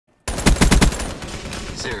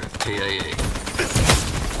Seraph KIA.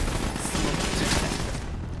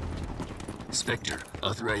 Spectre,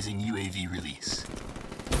 authorizing UAV release.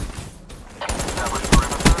 Establish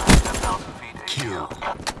perimeter at 10,000 feet. Kill.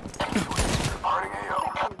 Departing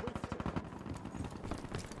AO.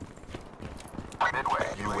 Midway.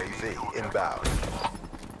 UAV inbound.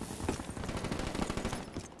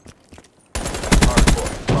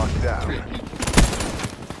 Hardpoint locked down. Threat.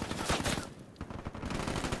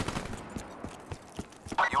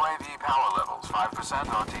 UAV power levels 5%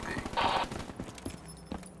 RTB.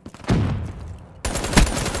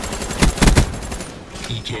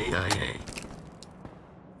 EKIA.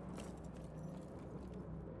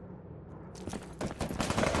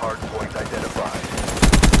 Hardpoint identified.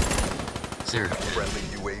 Seraph. Friendly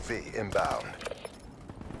UAV inbound.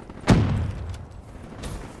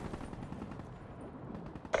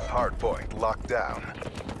 Hardpoint locked down.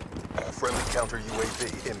 Friendly counter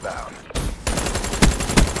UAV inbound.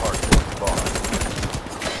 Hardpoint lost.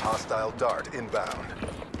 Hostile dart inbound.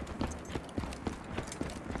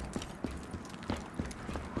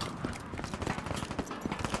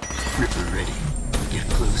 Ripper ready. Get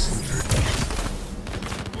close and vertical.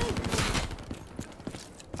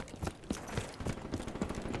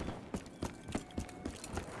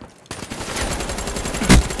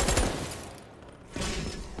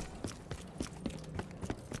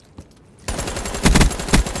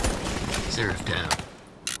 Seraph down.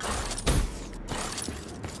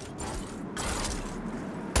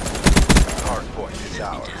 Hardpoint is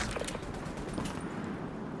Enemy ours. down.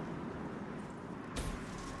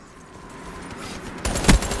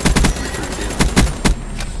 Ripper down.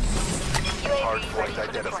 Hardpoint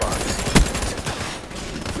identified.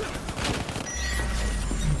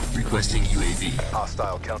 Requesting UAV.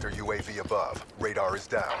 Hostile counter UAV above. Radar is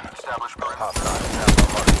down. Establish perimeter. Hostiles have the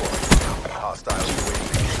hardpoint. Hostile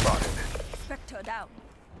UAV spotted. Spectre down.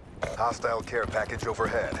 Hostile care package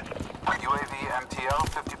overhead. UAV MTL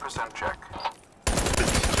 50% check.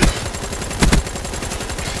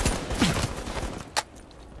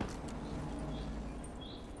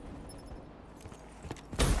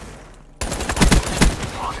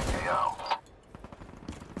 Departing AO.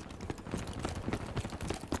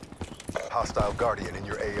 Hostile Guardian in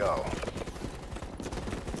your AO.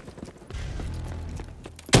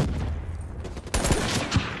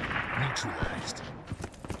 Neutralized.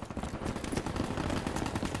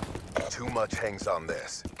 Too much hangs on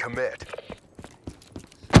this. Commit.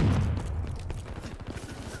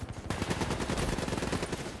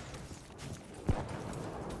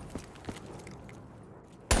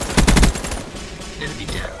 Enemy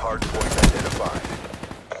down. Hardpoint identified.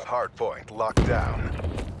 Hardpoint locked down.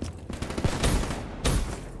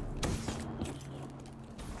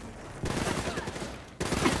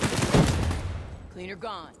 Cleaner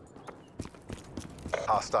gone.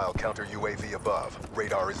 Hostile counter UAV above.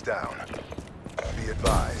 Radar is down. Be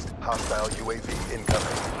advised. Hostile UAV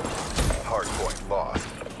incoming. Hardpoint lost.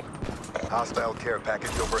 Hostile care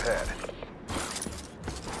package overhead.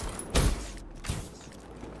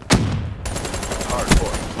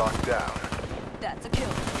 Hardpoint locked down. That's a kill.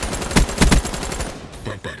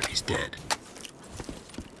 That battery's dead.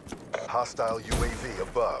 Hostile UAV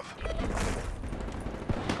above.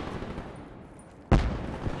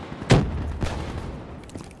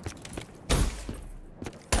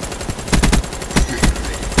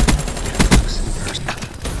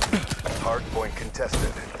 Hardpoint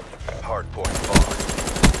contested. Hardpoint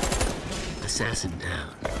lost. Assassin down.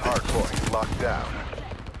 Hardpoint locked down.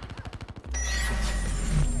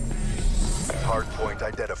 Hardpoint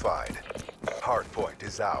identified. Hardpoint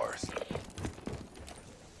is ours.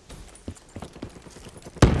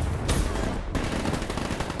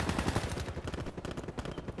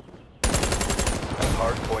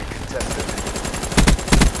 Hardpoint contested.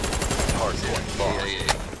 Hardpoint lost. KIA.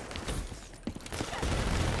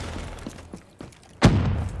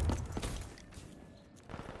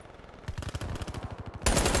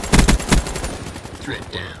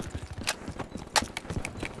 Threat down.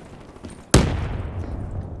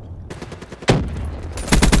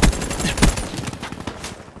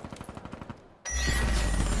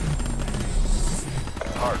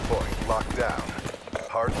 Hardpoint locked down.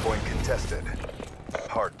 Hardpoint contested.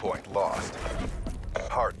 Hardpoint lost.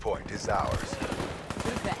 Hardpoint is ours.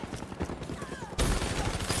 Good bet.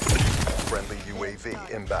 Friendly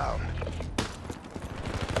UAV inbound.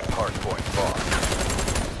 Hardpoint lost.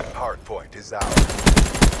 Hardpoint is ours.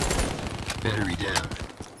 Battery down.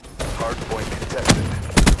 Hardpoint contested.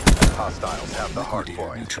 Hostiles have the Liquidator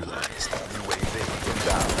hardpoint. neutralized. UAV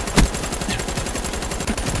inbound.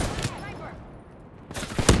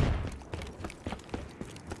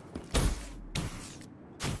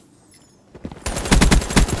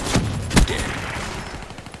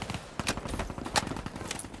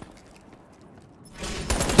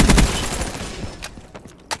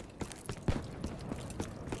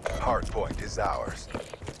 Hardpoint is ours.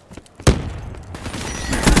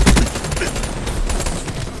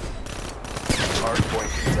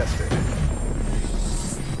 Hardpoint contested.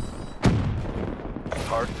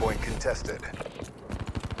 Hardpoint contested.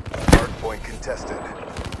 Hardpoint contested.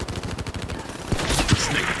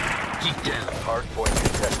 Sniper, keep down. Hardpoint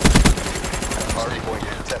contested. Hardpoint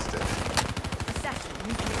contested. Assassin,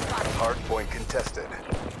 nuclear spotted. Hardpoint contested.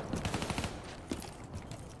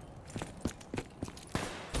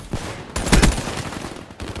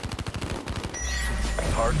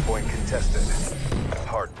 Hardpoint contested.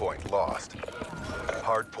 Hardpoint lost.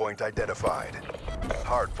 Hardpoint identified.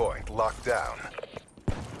 Hardpoint locked down.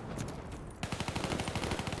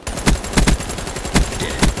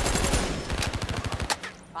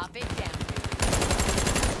 Pop it down.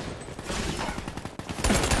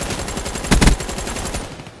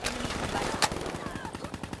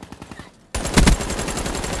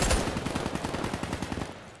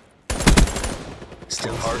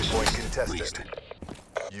 Still Hardpoint contested. Wasted.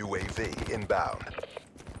 UAV inbound.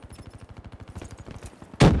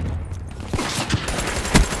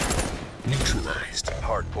 Neutralized.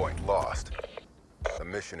 Hardpoint lost. The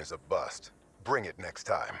mission is a bust. Bring it next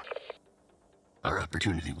time. Our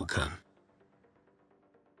opportunity will come.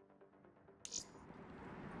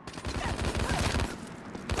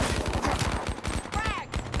 Frag!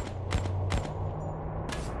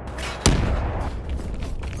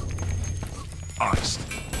 Honest.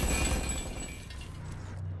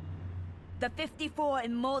 The 54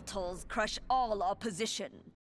 Immortals crush all opposition.